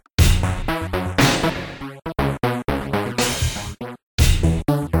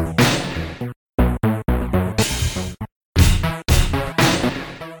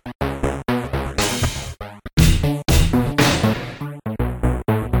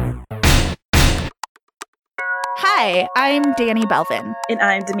Hi, I'm Danny Belvin. And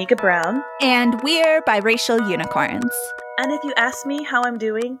I'm Damika Brown. And we're Biracial Unicorns. And if you ask me how I'm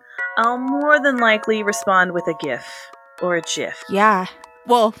doing, I'll more than likely respond with a GIF or a GIF. Yeah.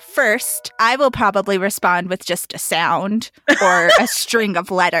 Well, first, I will probably respond with just a sound or a string of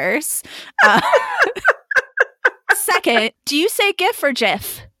letters. Second, do you say GIF or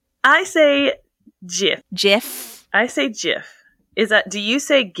GIF? I say GIF. GIF? I say GIF. Do you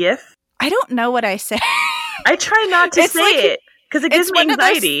say GIF? I don't know what I say. I try not to say it because it gives me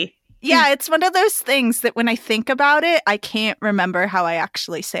anxiety. Yeah, it's one of those things that when I think about it, I can't remember how I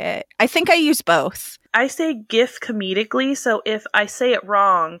actually say it. I think I use both. I say GIF comedically, so if I say it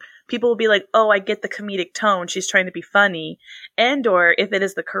wrong, people will be like, oh, I get the comedic tone. She's trying to be funny. And or if it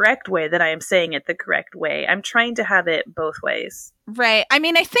is the correct way, that I am saying it the correct way. I'm trying to have it both ways. Right. I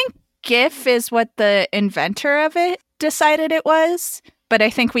mean, I think GIF is what the inventor of it decided it was. But I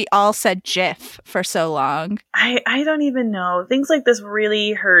think we all said GIF for so long. I don't even know. Things like this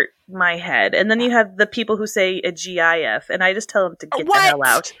really hurt my head. And then you have the people who say a GIF, and I just tell them to get the hell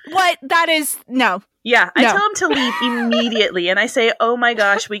out. What? That is... No. Yeah, I tell them to leave immediately, and I say, oh my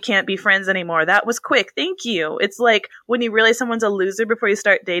gosh, we can't be friends anymore. That was quick. Thank you. It's like when you realize someone's a loser before you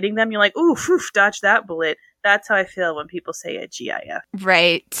start dating them, you're like, oof, dodge that bullet. That's how I feel when people say a GIF.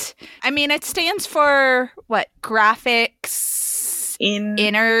 Right. I mean, it stands for, what, graphics...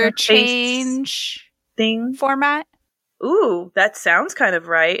 interchange thing format. Ooh, that sounds kind of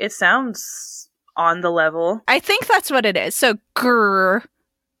right. It sounds on the level. I think that's what it is. So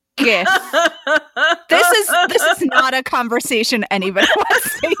GIF. This is not a conversation anybody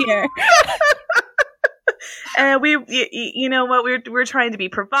wants to hear. And you know what? We're trying to be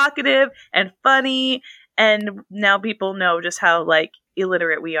provocative and funny, and now people know just how like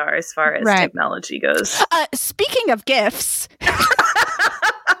illiterate we are as far as technology goes. Speaking of GIFs.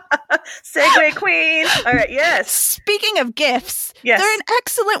 Segue queen. All right, yes. Speaking of GIFs, yes. They're an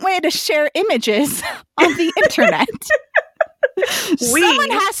excellent way to share images on the internet. Someone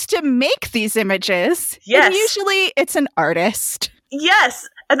has to make these images. Yes. And usually it's an artist. Yes,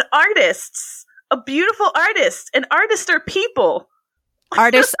 an artist. A beautiful artist. And artists are people.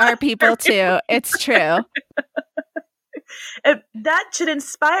 Artists are people too. It's true. And that should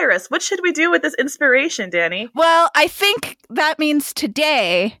inspire us. What should we do with this inspiration, Danny? Well, I think that means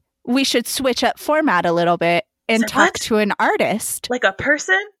today we should switch up format a little bit and talk to an artist. Like a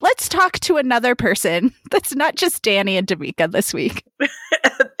person? Let's talk to another person. That's not just Danny and Damika this week.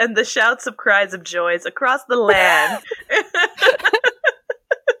 And the shouts of cries of joys across the land.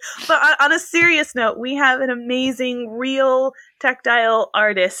 But on a serious note, we have an amazing, real tactile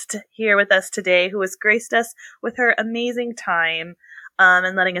artist here with us today who has graced us with her amazing time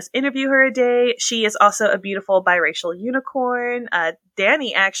and letting us interview her a day. She is also a beautiful biracial unicorn.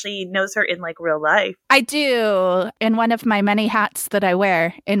 Danny actually knows her in like real life. I do. In one of my many hats that I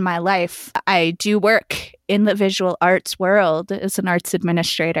wear in my life, I do work in the visual arts world as an arts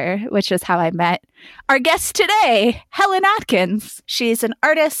administrator, which is how I met our guest today, Helen Atkins. She's an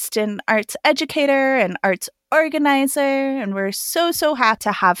artist, an arts educator, an arts organizer, and we're so happy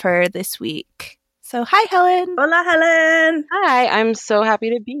to have her this week. So, hi, Helen. Hola, Helen. Hi, I'm so happy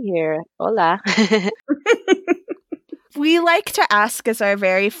to be here. Hola. We like to ask as our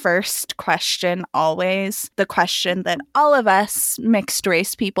very first question always, the question that all of us mixed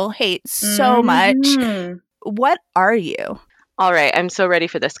race people hate so much. What are you? All right, I'm so ready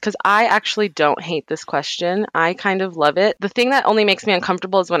for this because I actually don't hate this question. I kind of love it. The thing that only makes me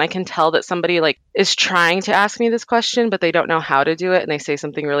uncomfortable is when I can tell that somebody like is trying to ask me this question, but they don't know how to do it, and they say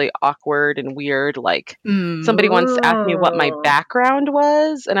something really awkward and weird. Like somebody once asked me what my background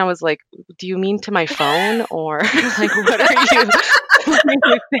was, and I was like, "Do you mean to my phone, or like what are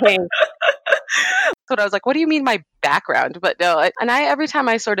you saying?" So I was like, what do you mean my background? But no, every time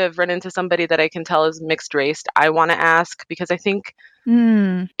I sort of run into somebody that I can tell is mixed race, I want to ask because I think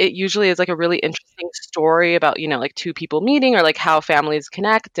it usually is like a really interesting story about, you know, like two people meeting or like how families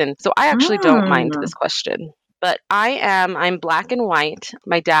connect. And so I actually don't mind this question. But I'm Black and white.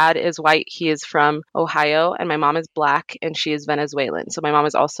 My dad is white. He is from Ohio, and my mom is Black, and she is Venezuelan. So my mom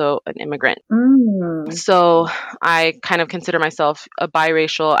is also an immigrant. So I kind of consider myself a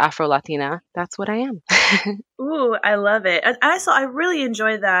biracial Afro-Latina. That's what I am. Ooh, I love it. And I really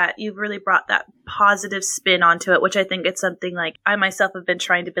enjoy that. You've really brought that positive spin onto it, which I think it's something like I myself have been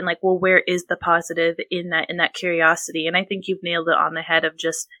trying to be like, well, where is the positive in that curiosity? And I think you've nailed it on the head of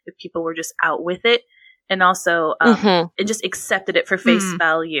just if people were just out with it. And also, and just accepted it for face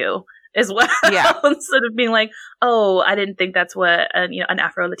value as well. Yeah. Instead of being like, oh, I didn't think that's what an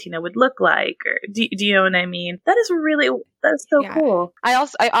Afro-Latina would look like. Or do you know what I mean? That's so cool. I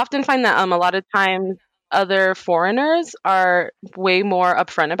often find that a lot of times other foreigners are way more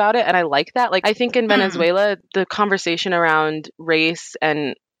upfront about it. And I like that. Like, I think in Venezuela, the conversation around race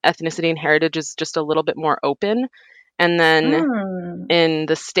and ethnicity and heritage is just a little bit more open. And then in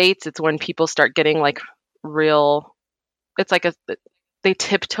the States, it's when people start getting like real, it's like they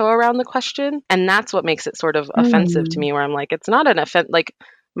tiptoe around the question. And that's what makes it sort of offensive to me, where I'm like, it's not an offense. Like,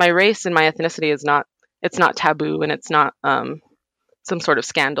 my race and my ethnicity is not, it's not taboo, and it's not some sort of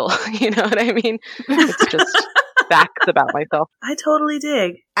scandal. You know what I mean? It's just facts about myself. I totally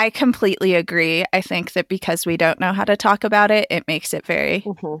dig. I completely agree. I think that because we don't know how to talk about it, it makes it very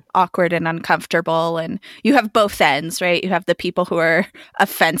awkward and uncomfortable. And you have both ends, right? You have the people who are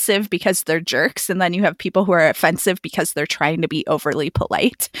offensive because they're jerks, and then you have people who are offensive because they're trying to be overly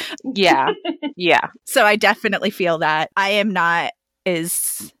polite. Yeah. Yeah. So I definitely feel that. I am not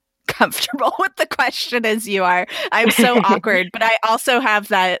as comfortable with the question as you are. I'm so awkward, but I also have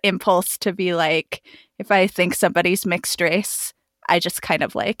that impulse to be like, if I think somebody's mixed race, I just kind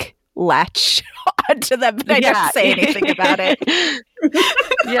of like latch onto them, but I don't say anything about it.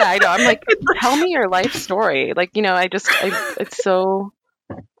 Yeah, I know. I'm like, tell me your life story. Like, you know, it's so,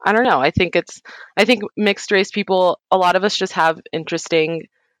 I don't know. I think mixed race people, a lot of us just have interesting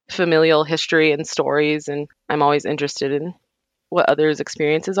familial history and stories, and I'm always interested in what others'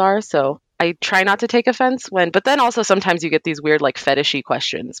 experiences are. So I try not to take offense but then also sometimes you get these weird like fetishy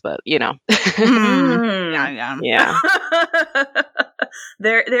questions, but you know. Yeah.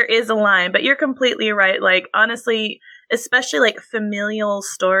 There is a line, but you're completely right. Like, honestly, especially like familial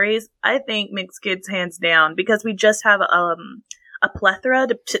stories, I think mixed kids hands down, because we just have a plethora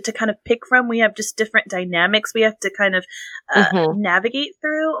to kind of pick from. We have just different dynamics we have to kind of navigate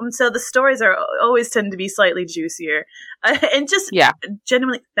through. And so the stories are always tend to be slightly juicier and just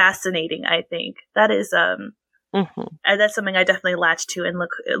genuinely fascinating. I think that is, that's something I definitely latch to and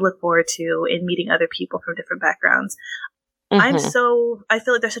look forward to in meeting other people from different backgrounds. I feel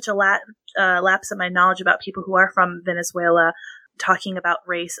like there's such a lapse in my knowledge about people who are from Venezuela talking about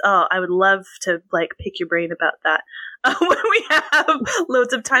race. Oh, I would love to like pick your brain about that when we have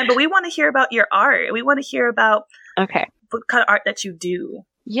loads of time. But we want to hear about your art. We want to hear about what kind of art that you do.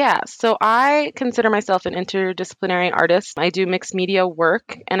 Yeah, so I consider myself an interdisciplinary artist. I do mixed media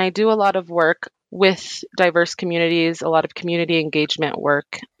work, and I do a lot of work with diverse communities, a lot of community engagement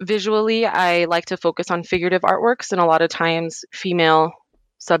work. Visually, I like to focus on figurative artworks, and a lot of times female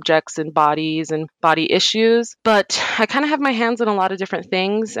subjects and bodies and body issues. But I kind of have my hands in a lot of different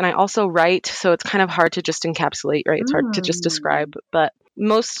things, and I also write, so it's kind of hard to just encapsulate, right? It's hard to just describe, but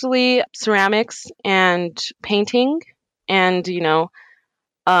mostly ceramics and painting, and, you know,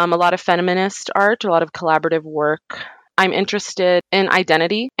 a lot of feminist art, a lot of collaborative work. I'm interested in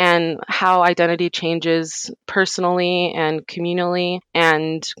identity and how identity changes personally and communally,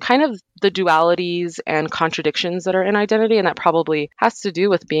 and kind of the dualities and contradictions that are in identity. And that probably has to do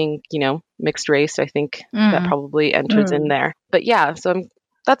with being, you know, mixed race. I think that probably enters in there. But yeah, so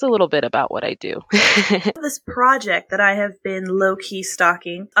that's a little bit about what I do. This project that I have been low-key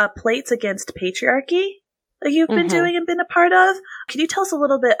stalking, Plates Against Patriarchy, that you've been doing and been a part of. Can you tell us a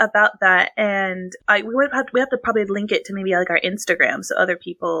little bit about that? And we have to probably link it to maybe like our Instagram so other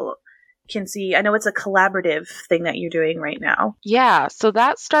people can see. I know it's a collaborative thing that you're doing right now. Yeah, so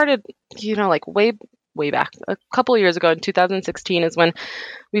that started, you know, like way back, a couple of years ago in 2016 is when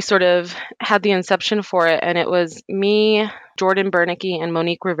we sort of had the inception for it. And it was me, Jordan Bernicki, and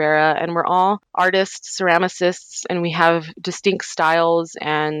Monique Rivera, and we're all artists, ceramicists, and we have distinct styles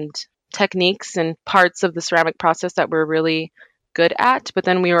and techniques and parts of the ceramic process that we're really good at. But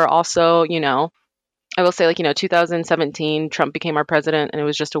then we were also, you know, I will say, like, you know, 2017, Trump became our president, and it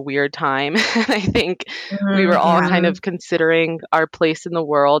was just a weird time. I think we were all kind of considering our place in the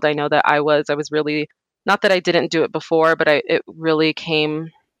world. I know that I was really, not that I didn't do it before, but it really came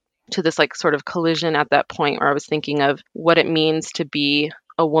to this like sort of collision at that point where I was thinking of what it means to be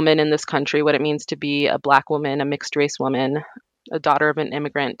a woman in this country, what it means to be a Black woman, a mixed race woman, a daughter of an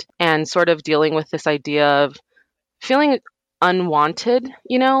immigrant, and sort of dealing with this idea of feeling unwanted,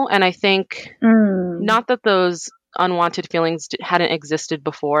 you know? And I think not that those unwanted feelings hadn't existed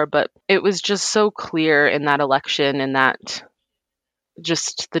before, but it was just so clear in that election and that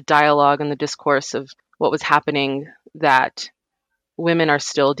just the dialogue and the discourse of what was happening that women are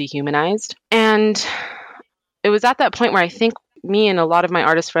still dehumanized. And it was at that point where I think me and a lot of my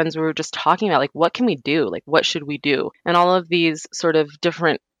artist friends were just talking about, like, what can we do? Like, what should we do? And all of these sort of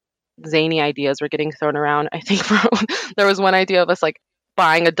different zany ideas were getting thrown around. I think there was one idea of us, like,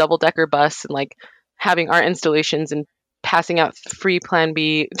 buying a double-decker bus and, like, having art installations and passing out free Plan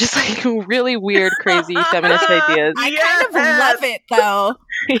B, just, like, really weird, crazy feminist ideas. I kind of love it, though.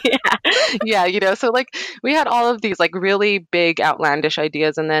 Yeah, so like we had all of these like really big outlandish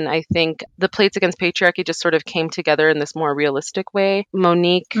ideas, and then I think the Plates Against Patriarchy just sort of came together in this more realistic way.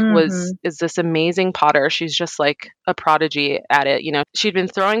 Monique is this amazing potter. She's just like a prodigy at it. She'd been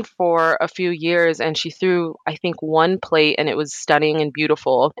throwing for a few years, and she threw I think one plate and it was stunning and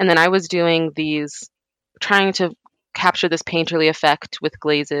beautiful. And then I was doing these, trying to capture this painterly effect with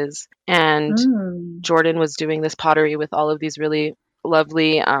glazes, and Jordan was doing this pottery with all of these really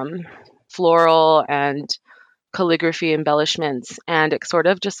lovely floral and calligraphy embellishments, and it sort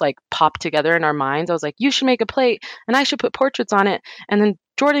of just like popped together in our minds. I was like, you should make a plate and I should put portraits on it, and then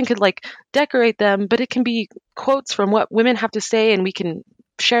Jordan could like decorate them, but it can be quotes from what women have to say and we can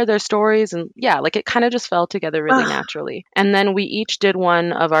share their stories. And like it kind of just fell together really naturally. And then we each did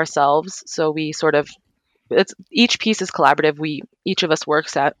one of ourselves, so we sort of, each piece is collaborative. Each of us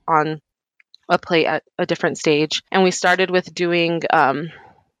works on a plate at a different stage, and we started with doing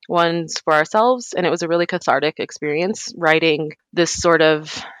ones for ourselves, and it was a really cathartic experience writing this sort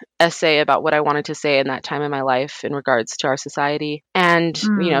of essay about what I wanted to say in that time in my life in regards to our society, and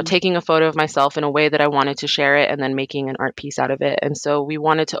taking a photo of myself in a way that I wanted to share it, and then making an art piece out of it. And so we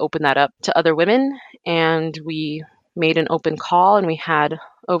wanted to open that up to other women, and we made an open call, and we had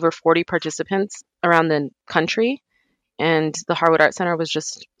over 40 participants around the country, and the Harwood Art Center was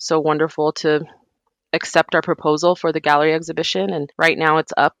just so wonderful to accept our proposal for the gallery exhibition. And right now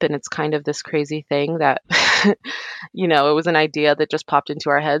it's up, and it's kind of this crazy thing that it was an idea that just popped into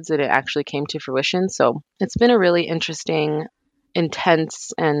our heads and it actually came to fruition. So it's been a really interesting,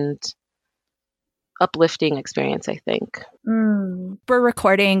 intense, and uplifting experience, I think. We're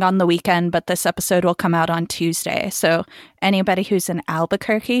recording on the weekend, but this episode will come out on Tuesday. So anybody who's in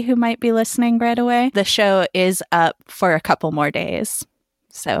Albuquerque who might be listening right away, the show is up for a couple more days.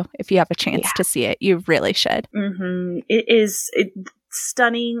 So if you have a chance to see it, you really should. It is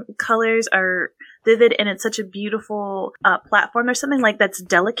stunning. Colors are vivid, and it's such a beautiful platform. There's something like that's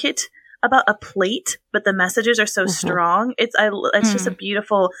delicate about a plate, but the messages are so strong. It's just a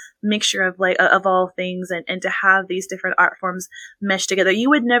beautiful mixture of of all things, and to have these different art forms mesh together. You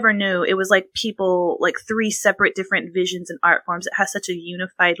would never know it was like people, like three separate different visions and art forms. It has such a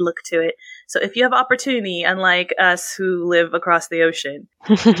unified look to it. So if you have opportunity, unlike us who live across the ocean,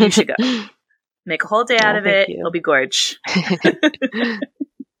 you should go. Make a whole day out of it. It'll be gorge.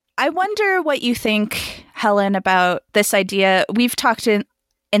 I wonder what you think, Helen, about this idea. We've talked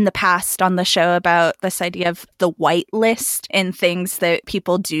in the past on the show about this idea of the white list and things that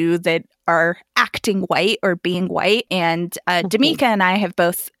people do that are acting white or being white. And Damika and I have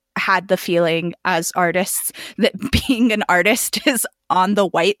both had the feeling as artists that being an artist is on the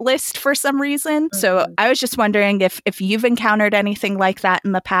white list for some reason. So I was just wondering if you've encountered anything like that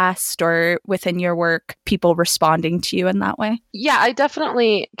in the past or within your work, people responding to you in that way. Yeah, I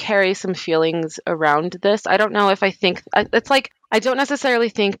definitely carry some feelings around this. I don't know if I think it's like, I don't necessarily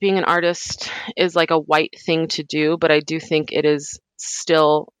think being an artist is like a white thing to do, but I do think it is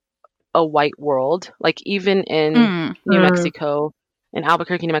still a white world. Like even in New Mexico, in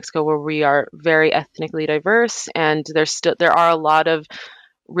Albuquerque, New Mexico, where we are very ethnically diverse, and there are a lot of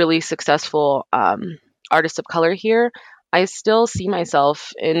really successful artists of color here. I still see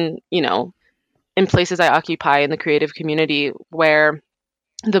myself in places I occupy in the creative community where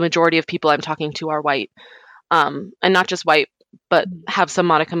the majority of people I'm talking to are white, and not just white, but have some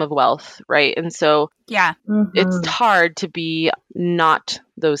modicum of wealth, right? And so it's hard to be not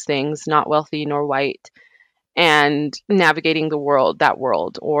those things, not wealthy nor white, and navigating that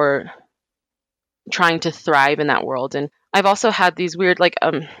world, or trying to thrive in that world. And I've also had these weird,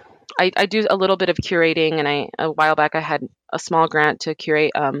 I do a little bit of curating, and a while back I had a small grant to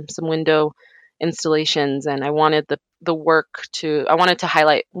curate some window installations, and I wanted the work I wanted to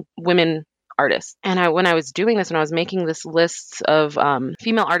highlight women artists. And when I was doing this, when I was making this list of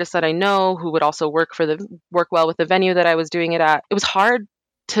female artists that I know who would also work well with the venue that I was doing it at, it was hard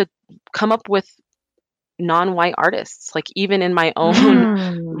to come up with non-white artists, like even in my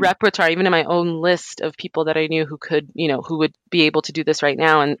own repertoire, even in my own list of people that I knew who could, who would be able to do this right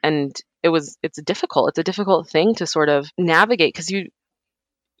now. And it's a difficult thing to sort of navigate, because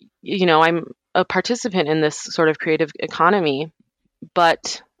I'm a participant in this sort of creative economy,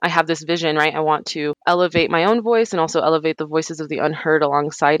 but I have this vision, right? I want to elevate my own voice and also elevate the voices of the unheard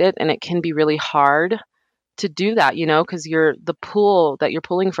alongside it. And it can be really hard to do that, because the pool that you're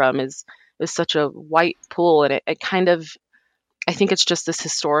pulling from is such a white pool. And it kind of, I think it's just this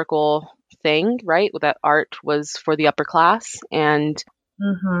historical thing, right? That art was for the upper class. And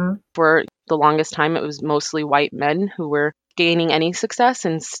for the longest time, it was mostly white men who were gaining any success.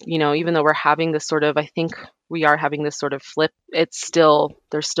 And, even though we're having this sort of, I think we are having this sort of flip, there's still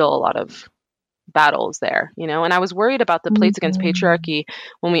a lot of battles there, and I was worried about the Plates Against Patriarchy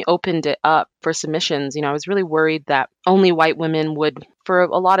when we opened it up for submissions. I was really worried that only white women would, for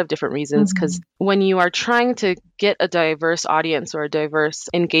a lot of different reasons, because when you are trying to get a diverse audience or a diverse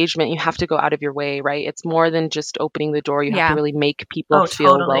engagement, you have to go out of your way, right? It's more than just opening the door. You have to really make people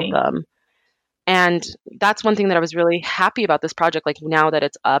feel welcome. And that's one thing that I was really happy about this project. Like, now that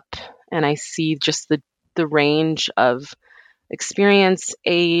it's up and I see just the range of experience,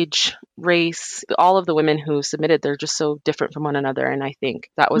 age, race, all of the women who submitted, they're just so different from one another. And I think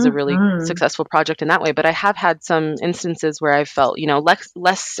that was a really successful project in that way. But I have had some instances where I felt,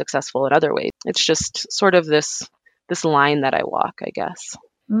 less successful in other ways. It's just sort of this line that I walk, I guess.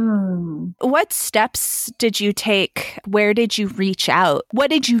 What steps did you take? Where did you reach out? What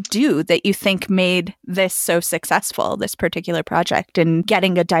did you do that you think made this so successful, this particular project, in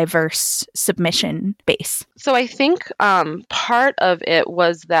getting a diverse submission base? So I think part of it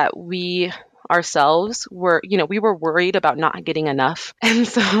was that we ourselves were, we were worried about not getting enough. And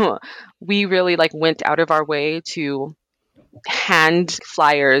so we really went out of our way to hand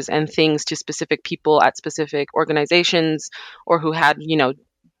flyers and things to specific people at specific organizations, or who had,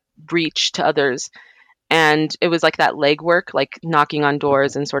 reach to others. And it was that legwork, knocking on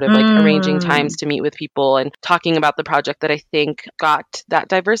doors and sort of arranging times to meet with people and talking about the project, that I think got that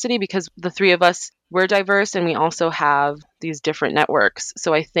diversity, because the three of us were diverse and we also have these different networks.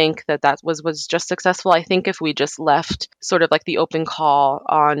 So I think that was just successful. I think if we just left sort of the open call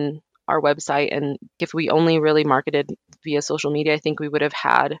on our website, and if we only really marketed via social media, I think we would have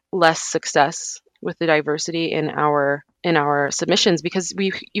had less success with the diversity in our submissions, because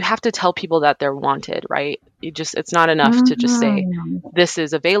you have to tell people that they're wanted, right? It's not enough to just say this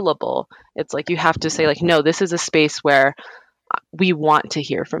is available. It's you have to say no, this is a space where we want to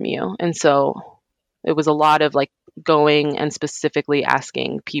hear from you. And so it was a lot of going and specifically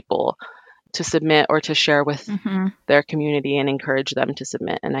asking people to submit or to share with their community and encourage them to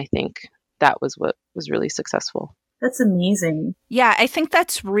submit. And I think that was what was really successful. That's amazing. Yeah, I think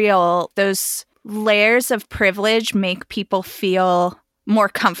that's real. Those layers of privilege make people feel more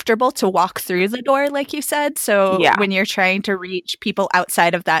comfortable to walk through the door, like you said. So when you're trying to reach people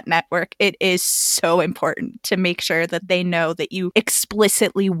outside of that network, it is so important to make sure that they know that you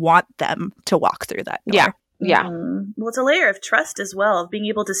explicitly want them to walk through that door. Yeah. Well, it's a layer of trust as well, of being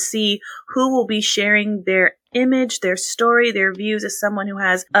able to see who will be sharing their image, their story, their views as someone who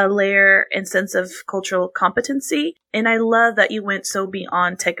has a layer and sense of cultural competency. And I love that you went so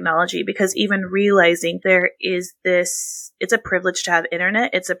beyond technology, because even realizing there is this, it's a privilege to have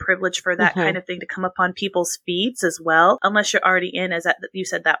internet. It's a privilege for that kind of thing to come up on people's feeds as well, unless you're already in, as you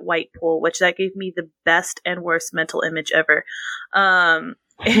said, that white pool, which that gave me the best and worst mental image ever.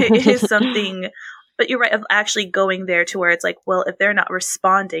 It is something. But you're right, of actually going there to where it's well, if they're not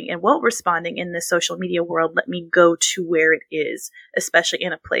responding and won't responding in the social media world, let me go to where it is, especially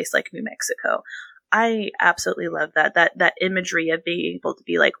in a place like New Mexico. I absolutely love that imagery of being able to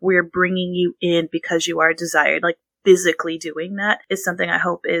be we're bringing you in because you are desired. Physically doing that is something I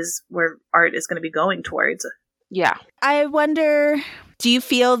hope is where art is going to be going towards. Yeah. I wonder, do you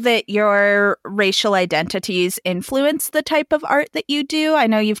feel that your racial identities influence the type of art that you do? I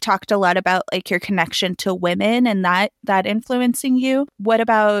know you've talked a lot about your connection to women and that influencing you. What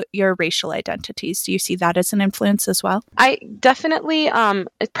about your racial identities? Do you see that as an influence as well? I definitely,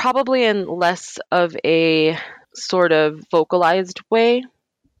 it's probably in less of a sort of vocalized way.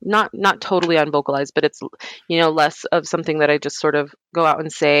 Not totally unvocalized, but it's, less of something that I just sort of go out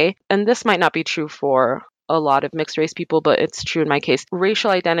and say. And this might not be true for a lot of mixed race people, but it's true in my case. Racial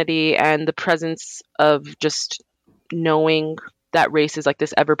identity and the presence of just knowing that race is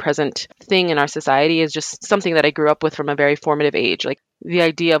this ever-present thing in our society is just something that I grew up with from a very formative age. The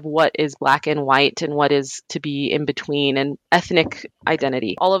idea of what is black and white and what is to be in between, and ethnic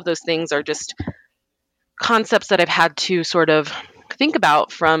identity. All of those things are just concepts that I've had to sort of think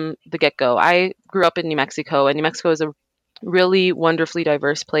about from the get-go. I grew up in New Mexico, and New Mexico is a really wonderfully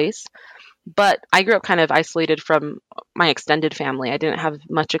diverse place. But I grew up kind of isolated from my extended family. I didn't have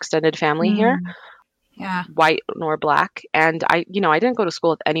much extended family here, white nor black. And I didn't go to school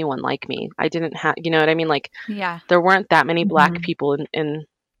with anyone like me. I didn't have, you know what I mean? There weren't that many black people in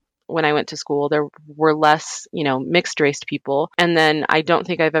when I went to school. There were less, mixed race people. And then I don't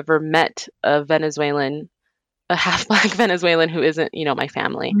think I've ever met a half black Venezuelan who isn't, my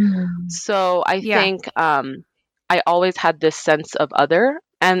family. So I think I always had this sense of other,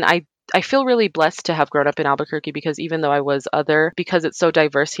 and I feel really blessed to have grown up in Albuquerque, because even though I was other, because it's so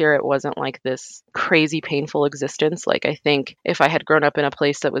diverse here, it wasn't like this crazy painful existence. Like, I think if I had grown up in a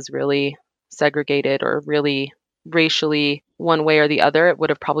place that was really segregated or really racially one way or the other, it would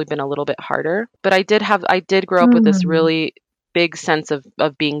have probably been a little bit harder. But I did grow up with this really big sense of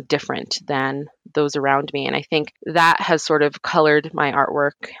being different than those around me. And I think that has sort of colored my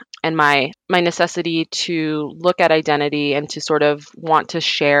artwork and my necessity to look at identity and to sort of want to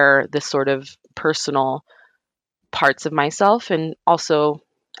share this sort of personal parts of myself, and also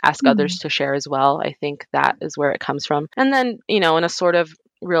ask others to share as well. I think that is where it comes from. And then, in a sort of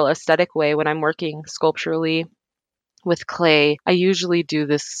real aesthetic way, when I'm working sculpturally with clay, I usually do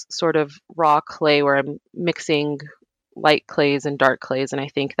this sort of raw clay where I'm mixing light clays and dark clays, and I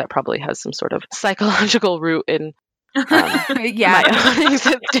think that probably has some sort of psychological root in my own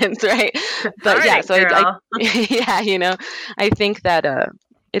existence, right? But yeah, so I think that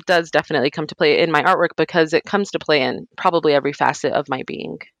it does definitely come to play in my artwork, because it comes to play in probably every facet of my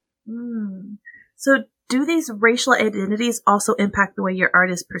being. So do these racial identities also impact the way your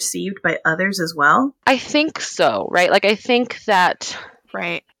art is perceived by others as well? I think so, right? Like, I think that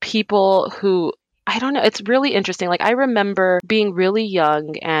people who, I don't know, it's really interesting. Like, I remember being really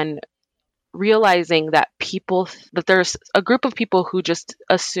young and realizing that that there's a group of people who just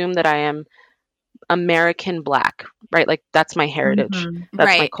assume that I am American Black, right? Like, that's my heritage.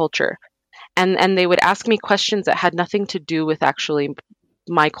 That's my culture. And they would ask me questions that had nothing to do with actually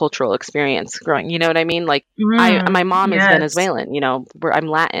my cultural experience growing. You know what I mean? Like, my mom is Venezuelan, where I'm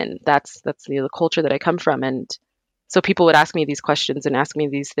Latin. That's the culture that I come from. And so people would ask me these questions and ask me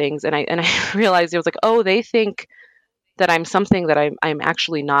these things. And I realized it was like, oh, they think that I'm something that I'm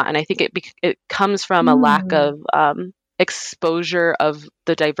actually not. And I think it comes from a lack of exposure of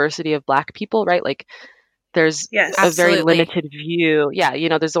the diversity of Black people, right? Like, there's a very limited view.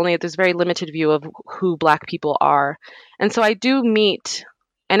 Yeah, there's very limited view of who Black people are. And so I do meet,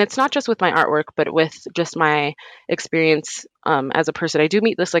 and it's not just with my artwork, but with just my experience as a person, I do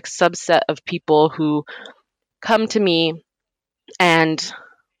meet this like subset of people who come to me and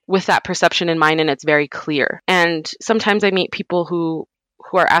with that perception in mind, and it's very clear. And sometimes I meet people who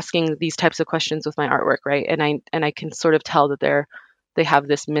are asking these types of questions with my artwork, right? And I can sort of tell that they have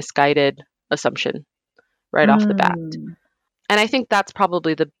this misguided assumption right off the bat. And I think that's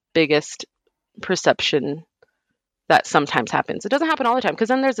probably the biggest perception that sometimes happens. It doesn't happen all the time, because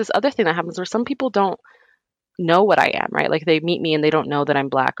then there's this other thing that happens where some people don't know what I am, right? Like, they meet me and they don't know that I'm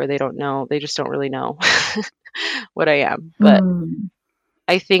Black, or they just don't really know what I am. But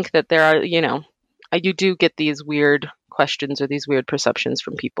I think that there are, you do get these weird questions or these weird perceptions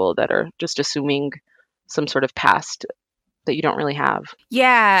from people that are just assuming some sort of past that you don't really have.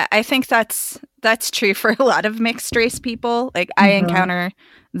 Yeah, I think that's true for a lot of mixed race people. Like, I encounter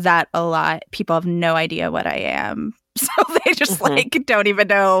that a lot. People have no idea what I am. So they just like don't even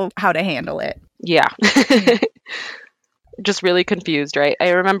know how to handle it. Yeah. Just really confused, right?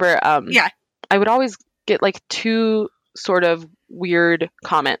 I remember I would always get like two sort of weird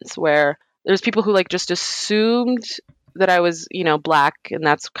comments where there's people who like just assumed that I was, Black, and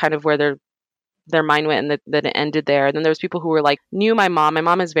that's kind of where their mind went, and that it ended there. And then there was people who were like, knew my mom. My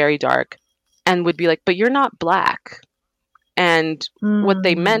mom is very dark, and would be like, but you're not Black. And what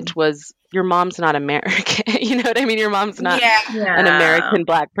they meant was, your mom's not American. You know what I mean? Your mom's not an American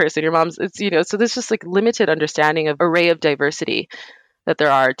Black person. Your mom's, it's, so there's just like limited understanding of array of diversity that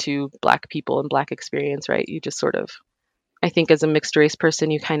there are to Black people and Black experience, right? You just sort of, I think as a mixed race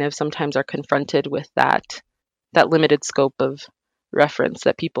person, you kind of sometimes are confronted with that limited scope of reference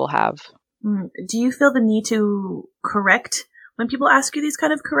that people have. Do you feel the need to correct when people ask you these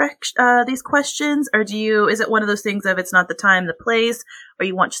kind of these questions, or is it one of those things of it's not the time, the place, or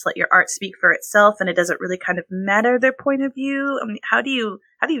you want to just let your art speak for itself and it doesn't really kind of matter their point of view? I mean, how do you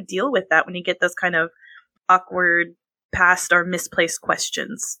deal with that when you get those kind of awkward past or misplaced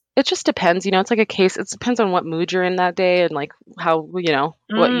questions? It just depends, it's like a case. It depends on what mood you're in that day and like how, what you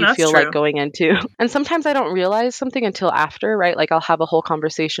feel like going into. And sometimes I don't realize something until after, right? Like, I'll have a whole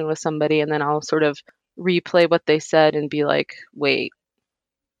conversation with somebody and then I'll sort of replay what they said and be like, wait,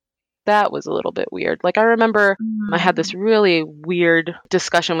 that was a little bit weird. Like, I remember I had this really weird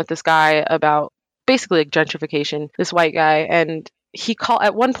discussion with this guy about basically like gentrification, this white guy, and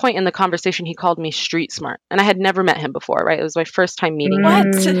at one point in the conversation, he called me street smart, and I had never met him before, right? It was my first time meeting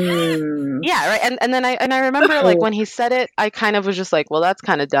him. Yeah, right. And then I remember like when he said it, I kind of was just like, well, that's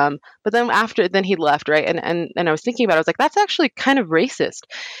kind of dumb. But then he left, right? And I was thinking about it, I was like, that's actually kind of racist.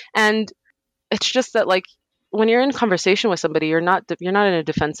 And it's just that like when you're in conversation with somebody, you're not in a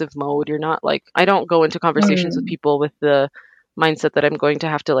defensive mode. You're not like, I don't go into conversations with people with the mindset that I'm going to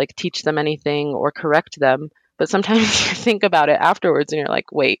have to like teach them anything or correct them. But sometimes you think about it afterwards and you're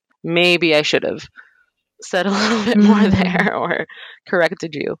like, wait, maybe I should have said a little bit more there or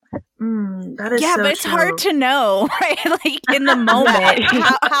corrected you. That is yeah, so but it's true. hard to know, right? Like in the moment,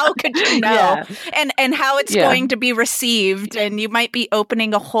 how could you know? Yeah. And how it's going to be received, and you might be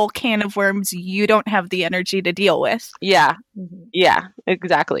opening a whole can of worms you don't have the energy to deal with. Yeah. Yeah,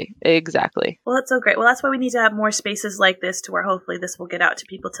 exactly. Well, that's so great. Well, that's why we need to have more spaces like this to where hopefully this will get out to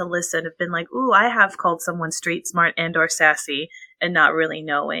people to listen. Have been like, ooh, I have called someone street smart and or sassy and not really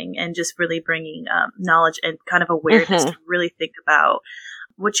knowing, and just really bringing knowledge and kind of awareness to really think about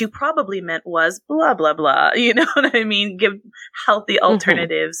what you probably meant was blah, blah, blah. You know what I mean? Give healthy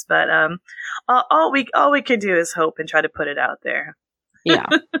alternatives. But all we can do is hope and try to put it out there. Yeah.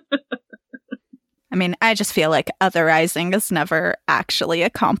 I mean, I just feel like otherizing is never actually a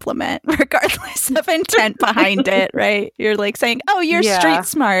compliment, regardless of intent behind it, right? You're like saying, oh, you're street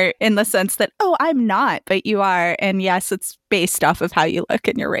smart in the sense that, oh, I'm not, but you are. And yes, it's based off of how you look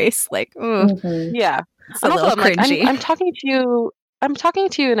in your race. Like, yeah. It's a little cringy. I'm talking to you. I'm talking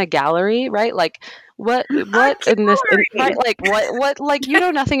to you in a gallery, right? Like, what in this, right? Like, what, like, you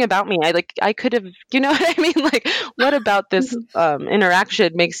know nothing about me. I could have, you know what I mean? Like, what about this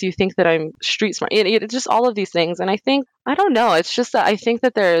interaction makes you think that I'm street smart? It's just all of these things. And I think, I don't know, it's just that I think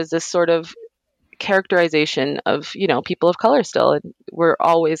that there is this sort of characterization of, you know, people of color still. And we're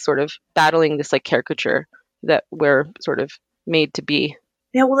always sort of battling this like caricature that we're sort of made to be.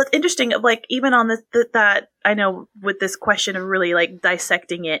 Yeah, well, it's interesting. Like, even on that, I know with this question of really like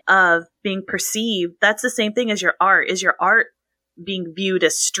dissecting it of being perceived, that's the same thing as your art. Is your art being viewed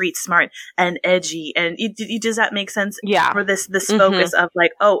as street smart and edgy? And does that make sense? Yeah. For this focus of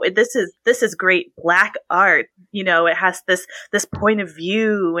like, oh, this is great Black art. You know, it has this point of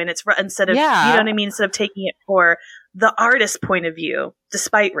view, and it's instead of you know what I mean, instead of taking it for the artist's point of view,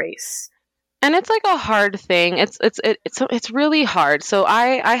 despite race. And it's like a hard thing. It's really hard. So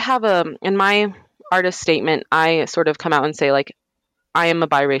I have in my artist statement, I sort of come out and say like, I am a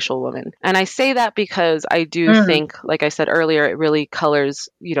biracial woman. And I say that because I do think, like I said earlier, it really colors,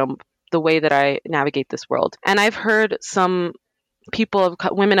 you know, the way that I navigate this world. And I've heard some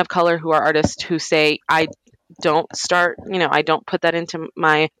women of color who are artists who say, I don't put that into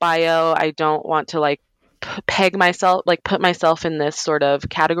my bio. I don't want to like put myself in this sort of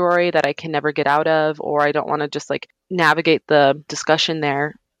category that I can never get out of, or I don't want to just like navigate the discussion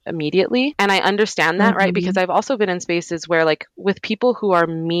there immediately. And I understand that, right? Because I've also been in spaces where like with people who are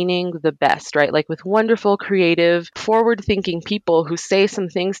meaning the best, right? Like with wonderful, creative, forward-thinking people who say some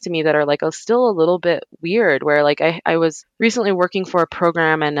things to me that are like still a little bit weird, where like I was recently working for a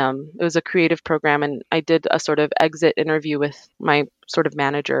program, and it was a creative program, and I did a sort of exit interview with my sort of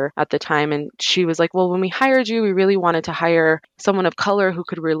manager at the time, and she was like, well, when we hired you, we really wanted to hire someone of color who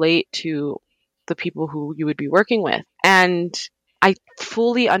could relate to the people who you would be working with. And I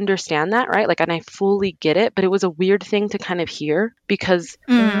fully understand that, right? Like, and I fully get it, but it was a weird thing to kind of hear, because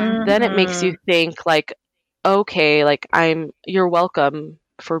then it makes you think like, okay, like you're welcome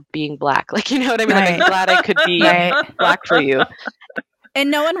for being Black. Like, you know what I mean? Like, I'm glad I could be Black for you. And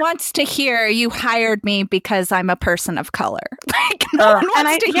no one wants to hear you hired me because I'm a person of color. Like, no one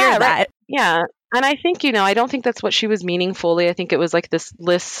wants to hear that. Right. Yeah. And I think, you know, I don't think that's what she was meaning fully. I think it was like this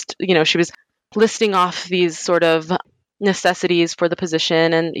list, you know, she was listing off these sort of necessities for the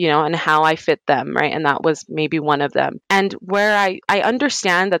position, and, you know, and how I fit them, right? And that was maybe one of them. And where I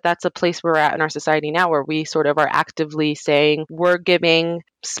understand that that's a place where we're at in our society now, where we sort of are actively saying we're giving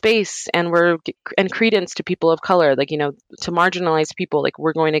space and credence to people of color, like, you know, to marginalized people, like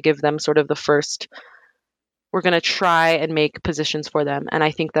we're going to give them sort of we're going to try and make positions for them. And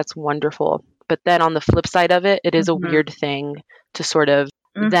I think that's wonderful. But then on the flip side of it, it is a weird thing to sort of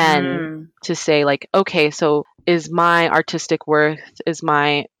then to say like, okay, so is my artistic worth, is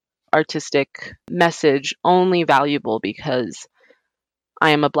my artistic message only valuable because I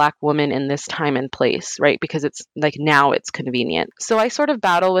am a Black woman in this time and place, right? Because it's like now it's convenient. So I sort of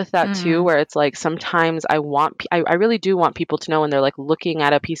battle with that too, where it's like sometimes I really do want people to know when they're like looking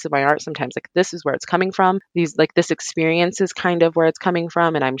at a piece of my art, sometimes like this is where it's coming from. This experience is kind of where it's coming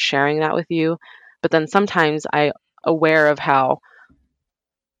from, and I'm sharing that with you. But then sometimes I'm aware of how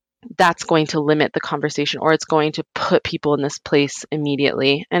that's going to limit the conversation, or it's going to put people in this place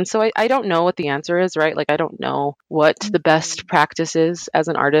immediately. And so I don't know what the answer is, right? Like, I don't know what the best practice is as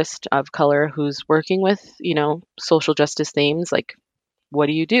an artist of color who's working with, you know, social justice themes. Like, what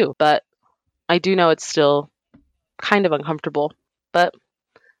do you do? But I do know it's still kind of uncomfortable, but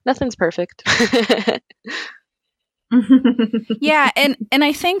nothing's perfect. Yeah, and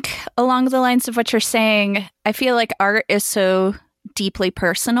I think along the lines of what you're saying, I feel like art is so deeply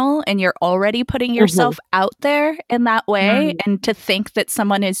personal and you're already putting yourself out there in that way, and to think that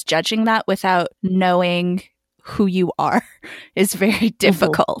someone is judging that without knowing who you are is very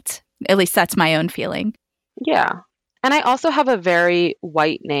difficult. At least that's my own feeling. Yeah. And I also have a very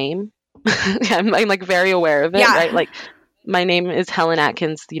white name. I'm like very aware of it, Yeah. right? Like my name is Helen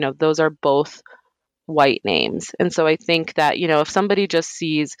Atkins, those are both white names. And so I think that, if somebody just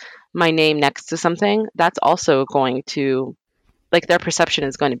sees my name next to something, that's also going to, like, their perception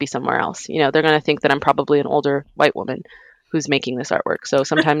is going to be somewhere else. They're going to think that I'm probably an older white woman who's making this artwork. So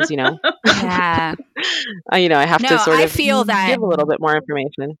sometimes, Yeah. I have to sort I of feel that give a little bit more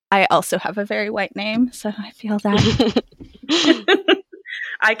information. I also have a very white name, so I feel that.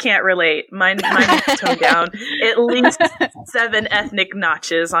 I can't relate. Mine is toned down. At least 7 ethnic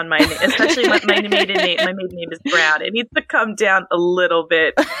notches on my name, especially my maiden name. My maiden name is Brown. It needs to come down a little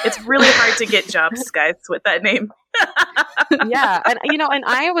bit. It's really hard to get jobs, guys, with that name. Yeah, and and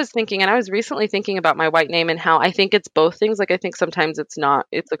I was recently thinking about my white name and how I think it's both things. Like I think sometimes it's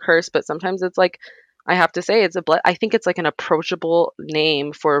a curse, but sometimes it's like, I have to say I think it's like an approachable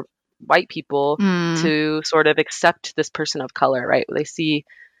name for white people to sort of accept this person of color, right? They see,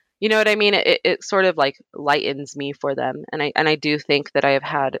 you know what I mean? It sort of like lightens me for them. And I do think that I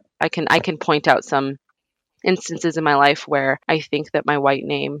can point out some instances in my life where I think that my white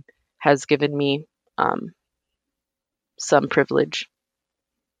name has given me some privilege.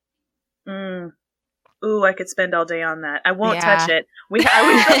 Ooh, I could spend all day on that. I won't touch it. We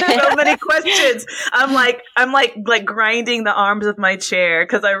have so many questions. I'm like grinding the arms of my chair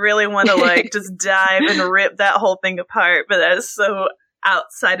because I really want to just dive and rip that whole thing apart. But that is so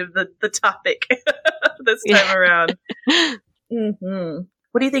outside of the topic this time around.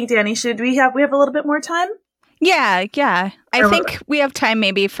 What do you think, Danny? Should we have a little bit more time? Yeah. I think we have time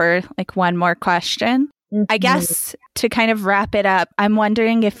maybe for like one more question. I guess to kind of wrap it up, I'm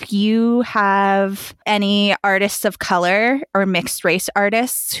wondering if you have any artists of color or mixed race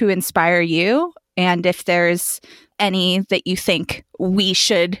artists who inspire you, and if there's any that you think we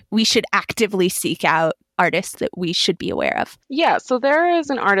should actively seek out, artists that we should be aware of. Yeah, so there is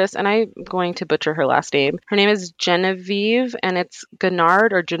an artist, and I'm going to butcher her last name. Her name is Genevieve, and it's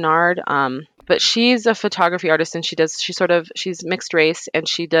Gennard or Gennard. But she's a photography artist, and she's mixed race, and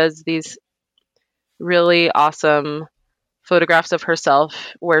she does these really awesome photographs of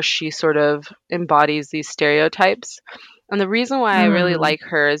herself where she sort of embodies these stereotypes. And the reason why I really like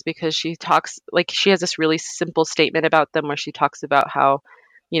her is because she has this really simple statement about them where she talks about how,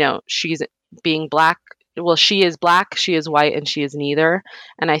 she's being black. Well, she is black, she is white, and she is neither.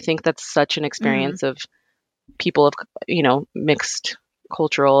 And I think that's such an experience of people of, mixed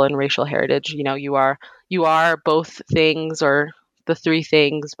cultural and racial heritage. You are both things or the 3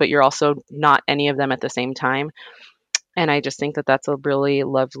 things, but you're also not any of them at the same time. And I just think that that's a really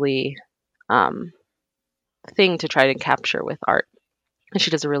lovely thing to try to capture with art. And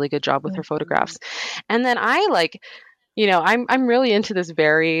she does a really good job with her photographs. And then I'm really into this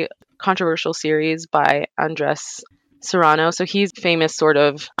very controversial series by Andres Serrano. So he's a famous sort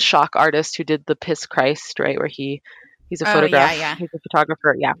of shock artist who did the Piss Christ, right? Where he's a photographer. Yeah. He's a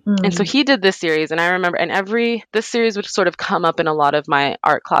photographer. Yeah. And so he did this series, and I remember, this series would sort of come up in a lot of my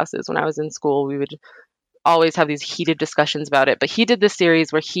art classes when I was in school. We would always have these heated discussions about it. But he did this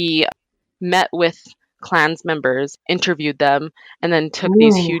series where he met with Klans members, interviewed them, and then took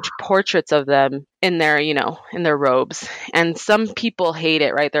these huge portraits of them in their, in their robes. And some people hate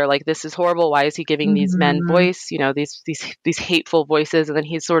it, right? They're like, this is horrible. Why is he giving these men voice? These hateful voices. And then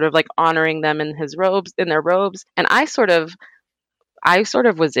he's sort of like honoring them in their robes. And I sort of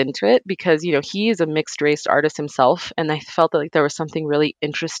was into it because, he is a mixed race artist himself. And I felt like there was something really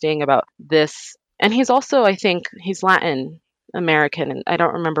interesting about this. And he's also, I think he's Latin American, and I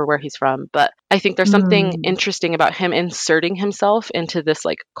don't remember where he's from, but I think there's something interesting about him inserting himself into this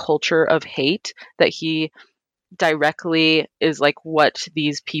like culture of hate that he directly is like what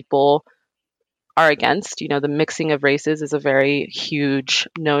these people are against. The mixing of races is a very huge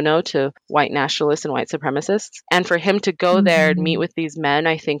no-no to white nationalists and white supremacists. And for him to go there and meet with these men,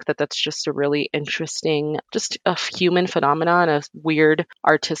 I think that that's just a really interesting, just a human phenomenon, a weird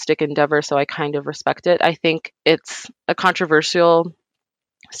artistic endeavor. So I kind of respect it. I think it's a controversial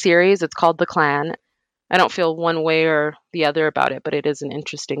series. It's called The Klan. I don't feel one way or the other about it, but it is an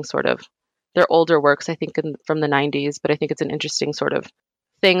interesting sort of, they're older works, I think, from the 90s, but I think it's an interesting sort of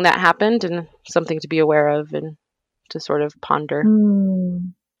thing that happened and something to be aware of and to sort of ponder.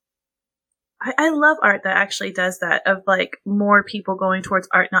 I love art that actually does that, of like more people going towards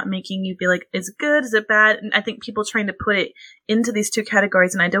art, not making you be like, is it good, is it bad? And I think people trying to put it into these two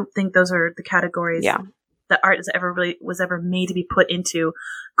categories, and I don't think those are the categories that art was ever made to be put into,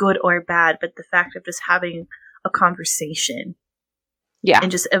 good or bad. But the fact of just having a conversation,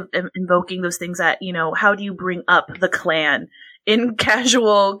 and just invoking those things that, you know, how do you bring up the Klan in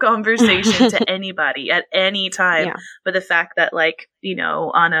casual conversation to anybody at any time? Yeah. But the fact that, like, you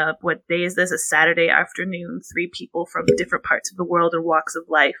know, on what day is this? A Saturday afternoon, 3 people from different parts of the world or walks of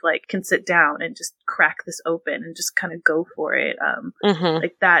life, like, can sit down and just crack this open and just kind of go for it.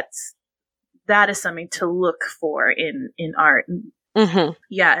 Like that is something to look for in art.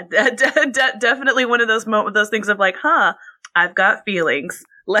 Yeah, definitely one of those things of like, I've got feelings.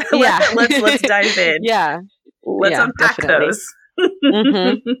 Let's dive in. Let's unpack those.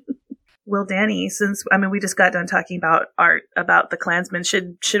 Well, Danny, since we just got done talking about art, about the Klansmen,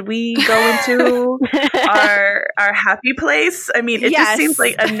 should we go into our happy place? I mean, it just seems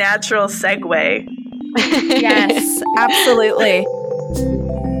like a natural segue. Yes, absolutely.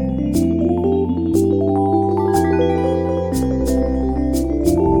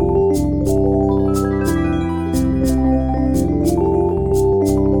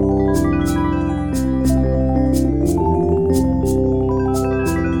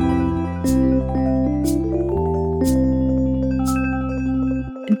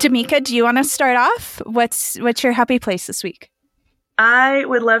 Damika, do you want to start off? What's your happy place this week? I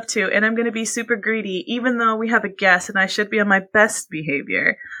would love to, and I'm going to be super greedy, even though we have a guest and I should be on my best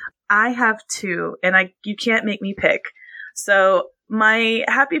behavior. I have 2, and you can't make me pick. So my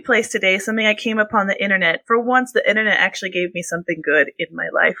happy place today is something I came up on the internet. For once, the internet actually gave me something good in my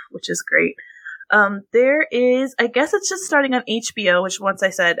life, which is great. There is, I guess it's just starting on HBO, which once I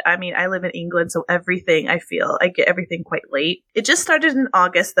said, I live in England, so everything I get everything quite late. It just started in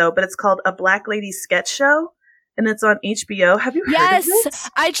August though, but it's called A Black Lady Sketch Show, and it's on HBO. Have you heard of it? Yes,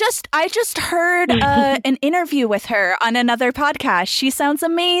 I just heard an interview with her on another podcast. She sounds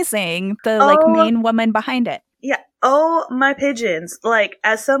amazing. The main woman behind it. Yeah. Oh, my pigeons. Like,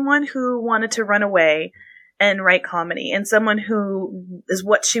 as someone who wanted to run away and write comedy, and someone who is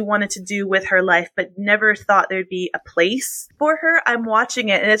what she wanted to do with her life, but never thought there'd be a place for her, I'm watching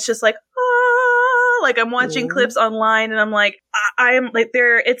it, and it's just like, like I'm watching clips online, and I'm like, I am like,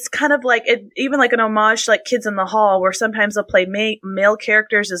 it's kind of like, even like an homage to like Kids in the Hall, where sometimes they'll play male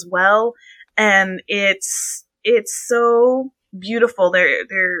characters as well, and it's so beautiful.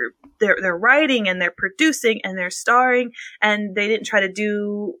 They're writing and they're producing and they're starring, and they didn't try to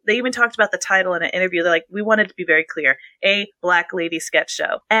do, they even talked about the title in an interview. They're like, we wanted to be very clear, A Black Lady Sketch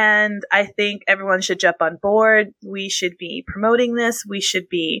Show. And I think everyone should jump on board. We should be promoting this. We should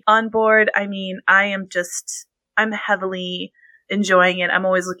be on board. I mean, I'm heavily enjoying it. I'm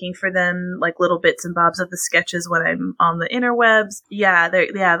always looking for them, like little bits and bobs of the sketches when I'm on the interwebs. Yeah, they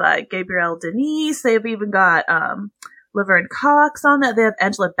have Gabrielle Denise. They've even got Laverne Cox on that. They have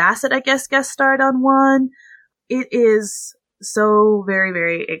Angela Bassett, I guess, guest starred on one. It is so very,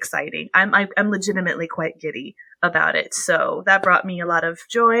 very exciting. I'm legitimately quite giddy about it. So that brought me a lot of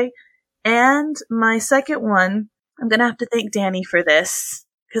joy. And my second one, I'm going to have to thank Danny for this,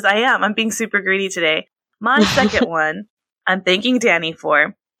 because I'm being super greedy today. My second one, I'm thanking Danny for.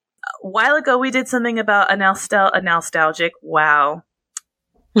 A while ago, we did something about a nostalgic. Wow.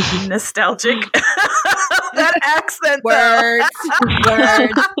 Nostalgic. That accent. Words.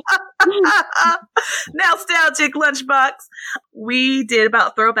 Nostalgic lunchbox. We did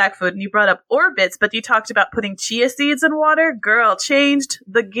about throwback food, and you brought up Orbits, but you talked about putting chia seeds in water. Girl, changed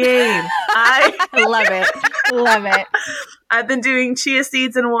the game. I love it. I've been doing chia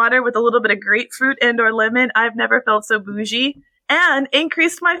seeds in water with a little bit of grapefruit and or lemon. I've never felt so bougie. And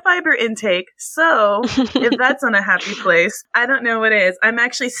increased my fiber intake. So, if that's on a happy place, I don't know what is. I'm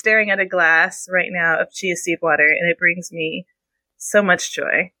actually staring at a glass right now of chia seed water, and it brings me so much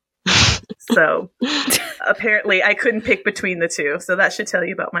joy. So, apparently, I couldn't pick between the two. So that should tell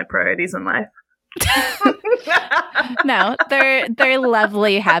you about my priorities in life. No, they're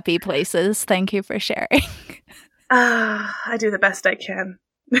lovely, happy places. Thank you for sharing. I do the best I can.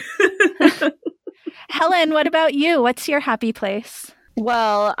 Helen, what about you? What's your happy place?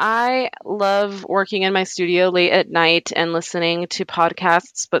 Well, I love working in my studio late at night and listening to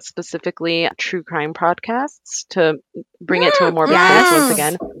podcasts, but specifically true crime podcasts, to bring it to a morbid place once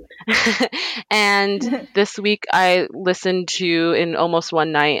again. And this week I listened to, in almost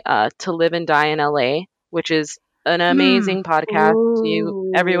one night, To Live and Die in LA, which is an amazing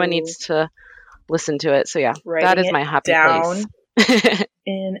podcast. Everyone needs to listen to it. So yeah, that is my happy place.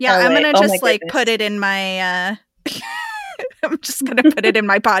 I'm gonna just put it in my I'm just going to put it in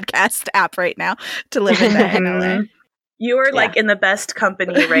my podcast app right now to live in that in LA. You are like in the best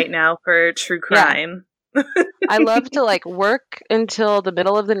company right now for true crime. I love to like work until the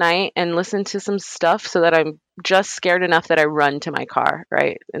middle of the night and listen to some stuff so that I'm just scared enough that I run to my car,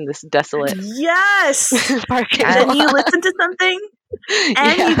 right? In this desolate parking lot. Then you listen to something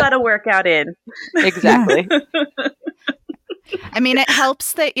and you got to work out in. Exactly. I mean, it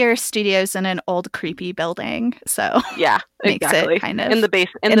helps that your studio's in an old creepy building, so makes it kind of in the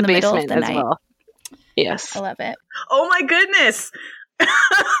basement as night. well. Yes. I love it. Oh my goodness.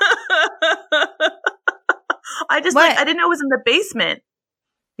 I didn't know it was in the basement.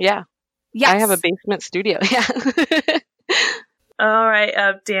 Yeah. Yes. I have a basement studio. Yeah. All right,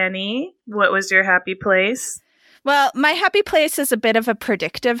 Danny, what was your happy place? Well, my happy place is a bit of a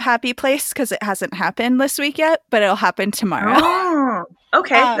predictive happy place because it hasn't happened this week yet, but it'll happen tomorrow. Oh,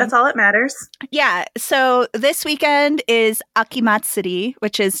 okay. That's all that matters. Yeah. So this weekend is Akimatsuri,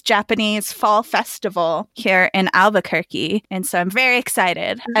 which is Japanese fall festival here in Albuquerque. And so I'm very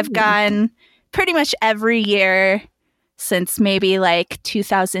excited. I've gone pretty much every year since maybe like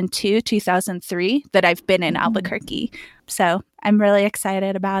 2002, 2003 that I've been in Albuquerque. So I'm really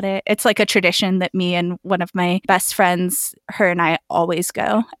excited about it. It's like a tradition that me and one of my best friends, her and I always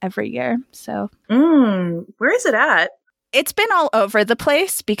go every year. So where is it at? It's been all over the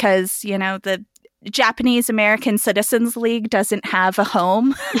place because, you know, the Japanese American Citizens League doesn't have a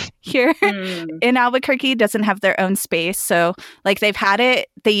home here in Albuquerque, doesn't have their own space. So like they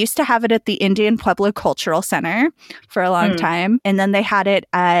used to have it at the Indian Pueblo Cultural Center for a long time. And then they had it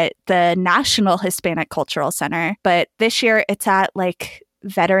at the National Hispanic Cultural Center. But this year it's at like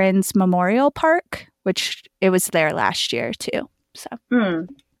Veterans Memorial Park, which it was there last year too. So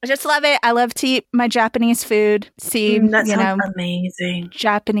I just love it. I love to eat my Japanese food, see, that sounds amazing.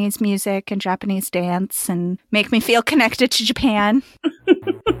 Japanese music and Japanese dance and make me feel connected to Japan.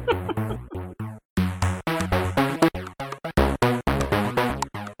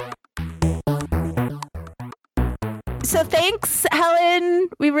 So thanks, Helen.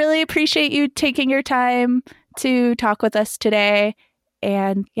 We really appreciate you taking your time to talk with us today.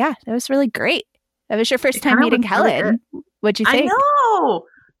 And yeah, that was really great. That was your first time meeting Helen. What'd you think? I know.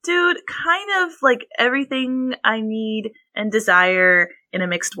 Dude, kind of like everything I need and desire in a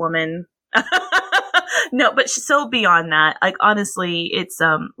mixed woman. No, but so beyond that, like honestly, it's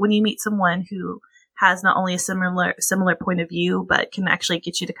when you meet someone who has not only a similar point of view, but can actually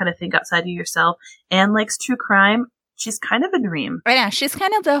get you to kind of think outside of yourself and likes true crime, she's kind of a dream. Right now, she's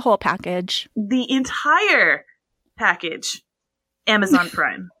kind of the whole package. The entire package. Amazon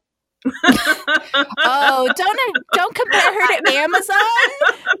Prime. Oh, don't compare her to Amazon.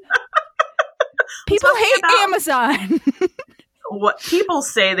 People hate Amazon. What people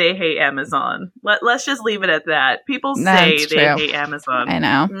say they hate Amazon. Let's just leave it at that. People say they hate Amazon. I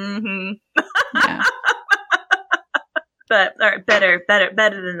know. Yeah. But all right, better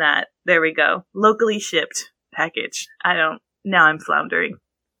than that. There we go. Locally shipped package. Now I'm floundering.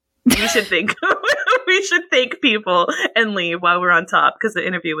 We should think. We should thank people and leave while we're on top because the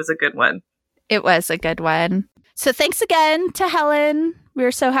interview was a good one. It was a good one. So thanks again to Helen.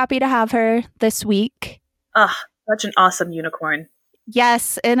 We're so happy to have her this week. Such an awesome unicorn.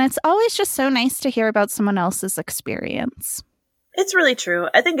 Yes, and it's always just so nice to hear about someone else's experience. It's really true.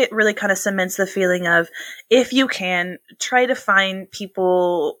 I think it really kind of cements the feeling of, if you can, try to find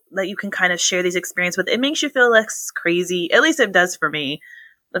people that you can kind of share these experiences with. It makes you feel less crazy. At least it does for me.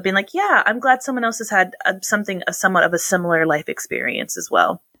 Of being like, yeah, I'm glad someone else has had somewhat of a similar life experience as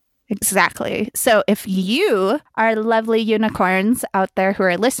well. Exactly. So if you, our lovely unicorns out there who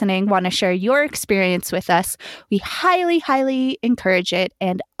are listening, want to share your experience with us, we highly, highly encourage it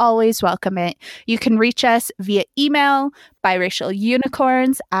and always welcome it. You can reach us via email,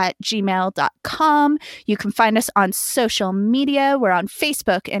 biracialunicorns@gmail.com. You can find us on social media. We're on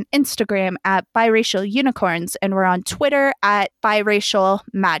Facebook and Instagram at Biracial Unicorns, and we're on Twitter at Biracial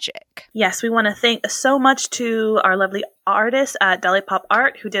Magic. Yes, we want to thank so much to our lovely artists at Dolly Pop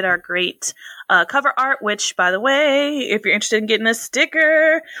Art who did our great cover art, which, by the way, if you're interested in getting a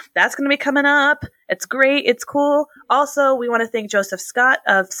sticker, that's going to be coming up. It's great. It's cool. Also, we want to thank Joseph Scott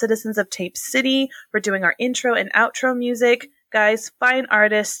of Citizens of Tape City for doing our intro and outro music. Guys, find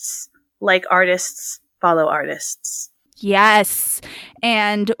artists, like artists, follow artists. Yes.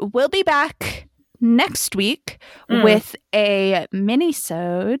 And we'll be back next week with a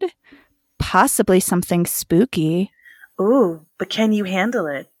mini-sode, possibly something spooky. Ooh, but can you handle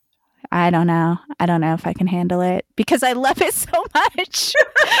it? I don't know. I don't know if I can handle it because I love it so much.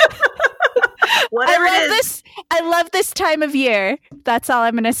 Whatever it is. I love this time of year. That's all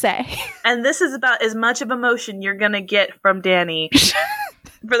I'm going to say. And this is about as much of emotion you're going to get from Danny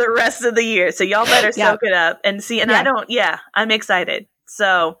for the rest of the year. So y'all better soak it up and see. And I'm excited.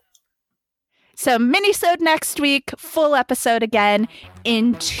 So mini-sode next week, full episode again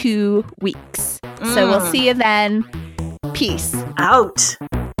in 2 weeks. So we'll see you then. Peace. Out.